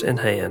 hearts and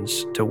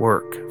hands to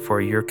work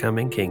for your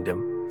coming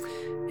kingdom.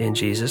 In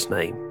Jesus'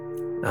 name,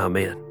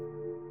 amen.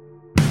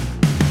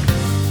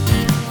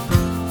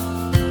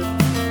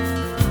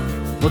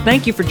 Well,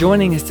 thank you for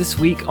joining us this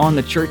week on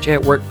the Church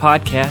at Work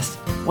podcast.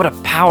 What a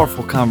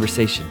powerful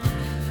conversation.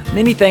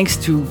 Many thanks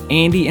to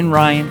Andy and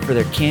Ryan for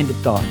their candid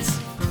thoughts.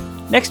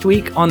 Next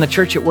week on the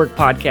Church at Work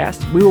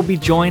podcast, we will be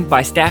joined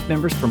by staff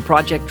members from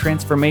Project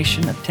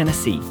Transformation of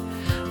Tennessee.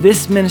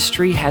 This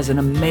ministry has an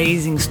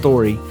amazing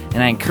story,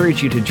 and I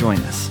encourage you to join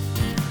us.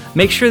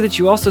 Make sure that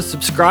you also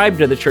subscribe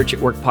to the Church at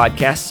Work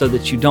podcast so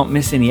that you don't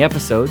miss any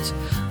episodes.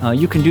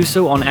 You can do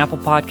so on Apple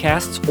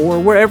Podcasts or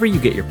wherever you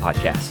get your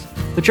podcasts.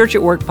 The Church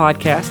at Work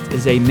podcast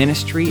is a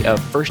ministry of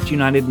First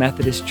United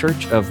Methodist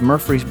Church of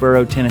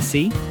Murfreesboro,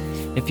 Tennessee.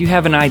 If you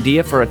have an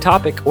idea for a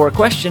topic or a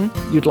question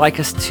you'd like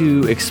us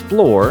to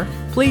explore,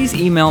 please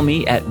email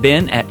me at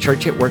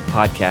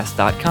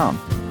ben@churchatworkpodcast.com.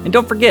 And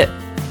don't forget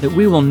that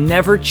we will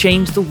never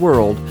change the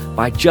world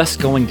by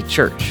just going to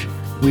church.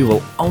 We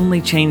will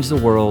only change the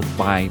world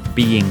by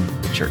being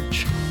the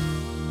church.